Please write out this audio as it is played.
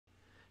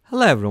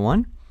Hello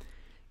everyone.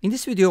 In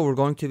this video we're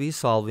going to be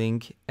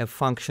solving a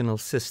functional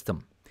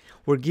system.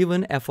 We're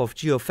given f of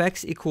g of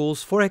x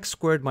equals 4x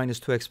squared minus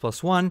 2x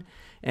plus 1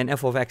 and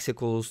f of x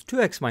equals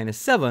 2x minus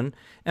 7,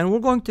 and we're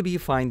going to be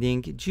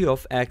finding g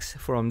of x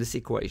from this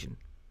equation.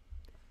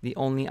 The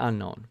only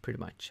unknown, pretty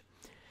much.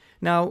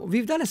 Now,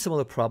 we've done a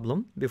similar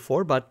problem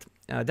before, but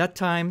that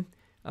time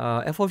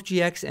f of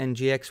gx and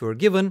gx were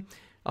given.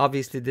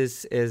 Obviously,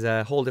 this is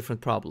a whole different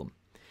problem.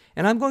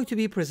 And I'm going to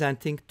be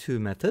presenting two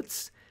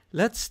methods.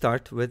 Let's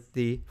start with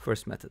the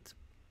first method.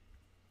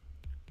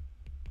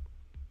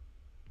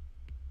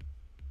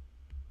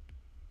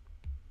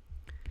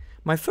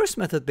 My first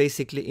method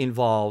basically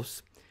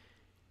involves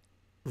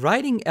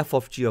writing f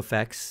of g of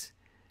x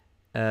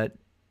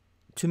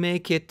to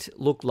make it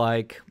look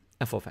like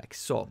f of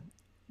x. So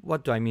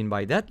what do I mean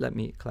by that? Let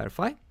me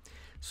clarify.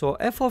 So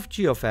f of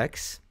g of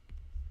x,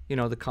 you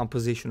know, the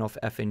composition of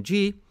f and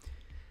g,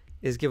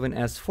 is given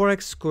as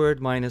 4x squared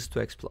minus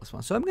 2x plus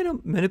 1. So I'm going to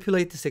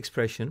manipulate this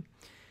expression.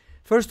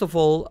 First of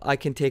all, I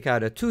can take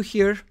out a 2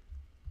 here.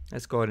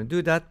 Let's go ahead and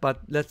do that,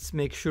 but let's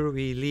make sure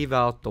we leave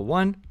out the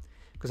 1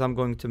 because I'm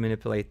going to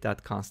manipulate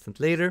that constant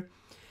later.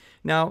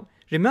 Now,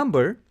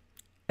 remember,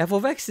 f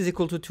of x is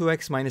equal to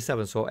 2x minus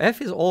 7. So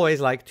f is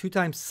always like 2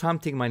 times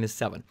something minus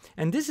 7.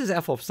 And this is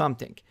f of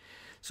something.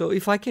 So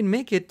if I can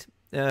make it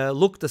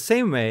look the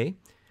same way,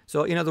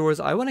 so in other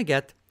words, I want to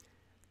get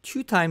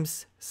 2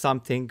 times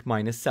something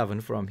minus 7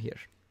 from here.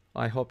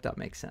 I hope that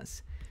makes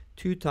sense.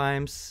 2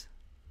 times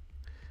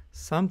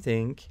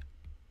something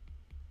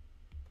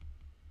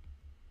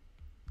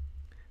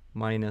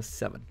minus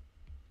 7.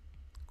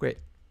 Great.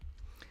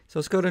 So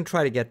let's go ahead and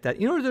try to get that.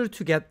 In order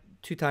to get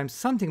 2 times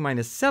something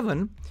minus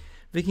 7,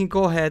 we can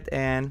go ahead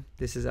and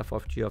this is f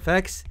of g of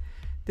x.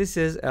 This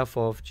is f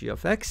of g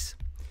of x.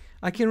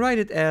 I can write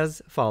it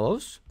as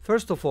follows.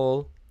 First of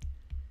all,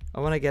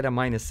 I want to get a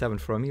minus 7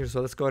 from here. So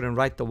let's go ahead and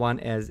write the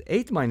 1 as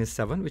 8 minus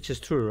 7, which is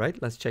true, right?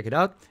 Let's check it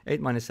out. 8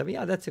 minus 7,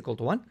 yeah, that's equal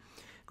to 1.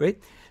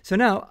 Great. So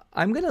now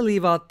I'm going to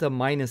leave out the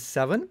minus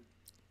 7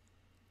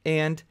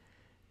 and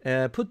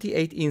put the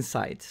 8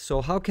 inside.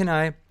 So how can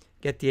I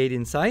get the 8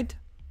 inside?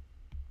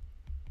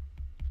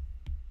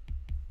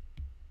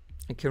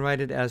 I can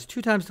write it as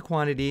 2 times the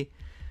quantity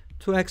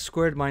 2x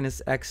squared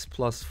minus x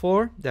plus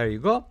 4. There you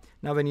go.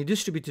 Now when you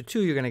distribute to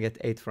 2, you're going to get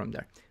 8 from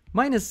there.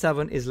 Minus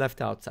 7 is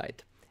left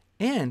outside.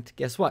 And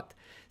guess what?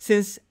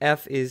 Since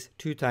f is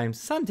 2 times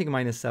something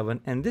minus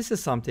 7, and this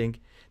is something,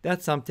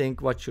 that's something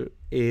what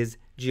is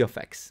g of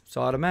x.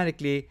 So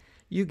automatically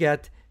you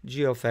get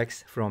g of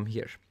x from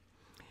here.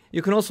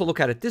 You can also look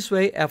at it this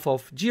way. F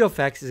of g of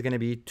x is going to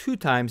be 2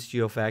 times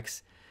g of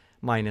x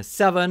minus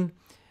 7,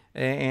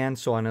 and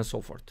so on and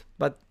so forth.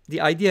 But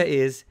the idea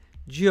is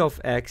g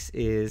of x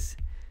is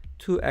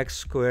 2x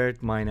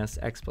squared minus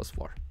x plus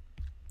 4.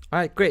 All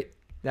right, great.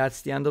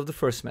 That's the end of the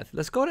first method.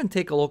 Let's go ahead and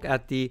take a look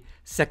at the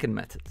second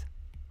method.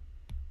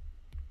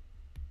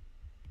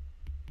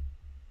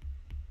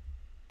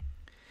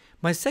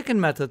 My second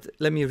method,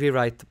 let me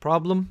rewrite the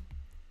problem.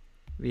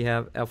 We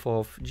have f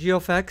of g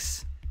of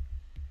x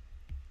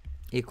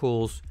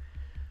equals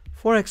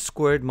 4x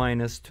squared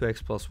minus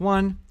 2x plus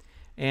 1.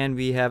 And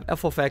we have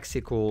f of x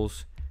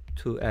equals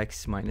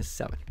 2x minus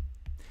 7.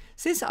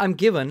 Since I'm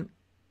given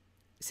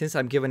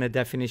a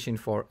definition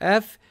for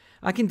f,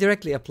 I can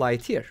directly apply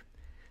it here.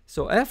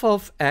 So f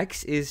of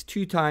x is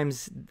 2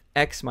 times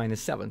x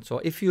minus 7. So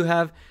if you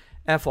have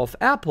f of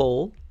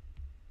apple,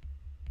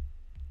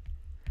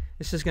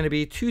 this is going to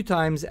be 2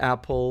 times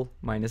apple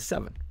minus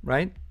 7,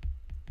 right?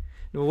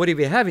 Now what do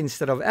we have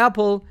instead of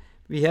apple?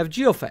 We have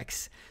g of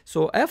x.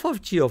 So f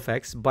of g of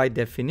x, by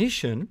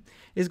definition,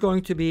 is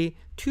going to be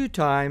 2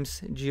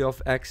 times g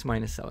of x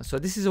minus 7. So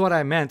this is what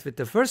I meant with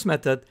the first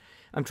method.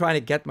 I'm trying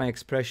to get my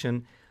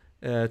expression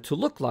to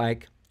look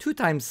like 2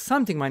 times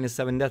something minus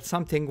 7. That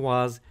something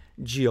was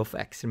g of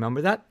x. Remember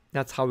that?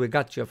 That's how we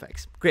got g of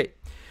x. Great.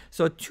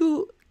 So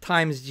 2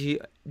 times g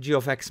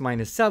of x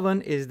minus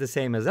 7 is the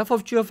same as f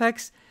of g of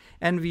x.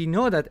 And we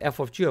know that f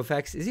of g of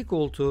x is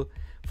equal to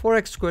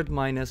 4x squared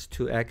minus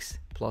 2x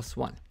plus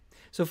 1.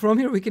 So from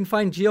here we can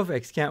find g of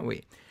x, can't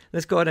we?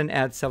 Let's go ahead and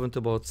add 7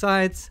 to both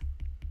sides.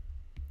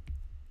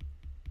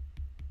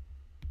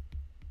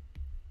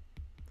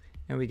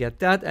 And we get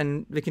that,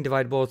 and we can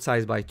divide both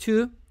sides by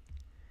 2.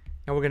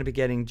 And we're going to be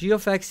getting g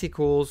of x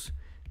equals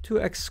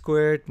 2x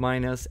squared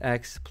minus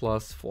x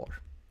plus 4.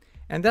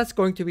 And that's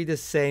going to be the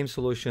same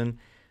solution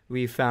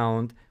we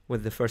found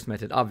with the first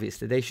method.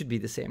 Obviously, they should be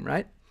the same,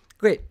 right?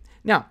 Great.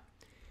 Now,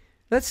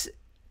 let's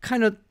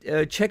kind of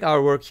check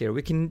our work here.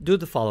 We can do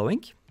the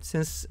following.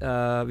 Since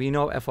we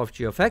know f of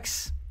g of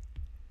x,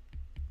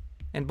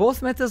 and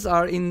both methods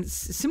are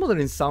similar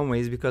in some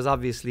ways, because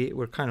obviously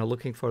we're kind of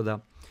looking for the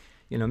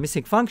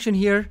missing function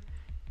here,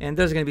 and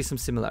there's going to be some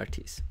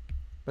similarities,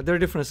 but there are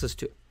differences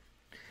too.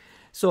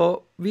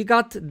 So we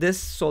got this.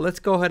 So let's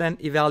go ahead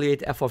and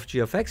evaluate f of g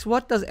of x.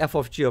 What does f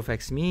of g of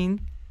x mean?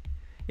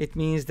 It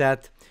means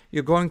that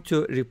you're going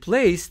to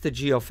replace the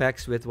g of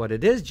x with what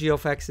it is. G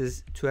of x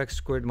is 2x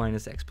squared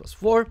minus x plus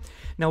 4.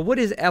 Now, what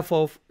is f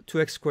of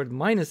 2x squared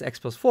minus x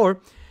plus 4?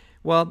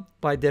 Well,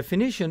 by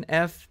definition,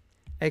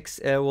 fx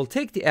will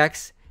take the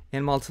x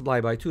and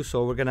multiply by 2.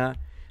 So we're going to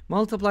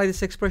multiply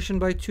this expression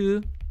by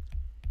 2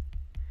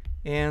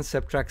 and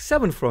subtract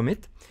 7 from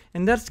it.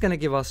 And that's going to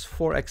give us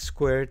 4x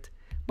squared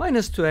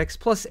minus 2x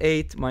plus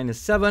 8 minus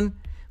 7,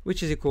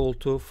 which is equal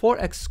to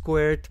 4x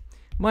squared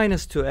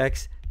minus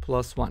 2x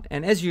plus 1.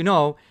 And as you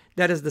know,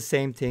 that is the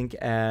same thing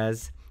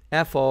as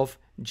f of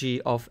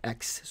g of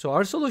x. So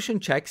our solution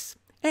checks.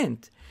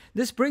 And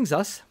this brings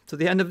us to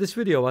the end of this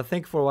video. Well,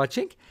 thank you for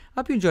watching.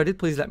 Hope you enjoyed it.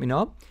 Please let me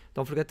know.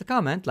 Don't forget to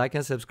comment, like,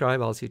 and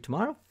subscribe. I'll see you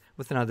tomorrow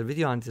with another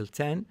video.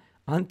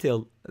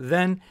 Until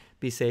then,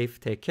 be safe,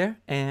 take care,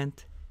 and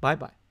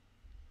bye-bye.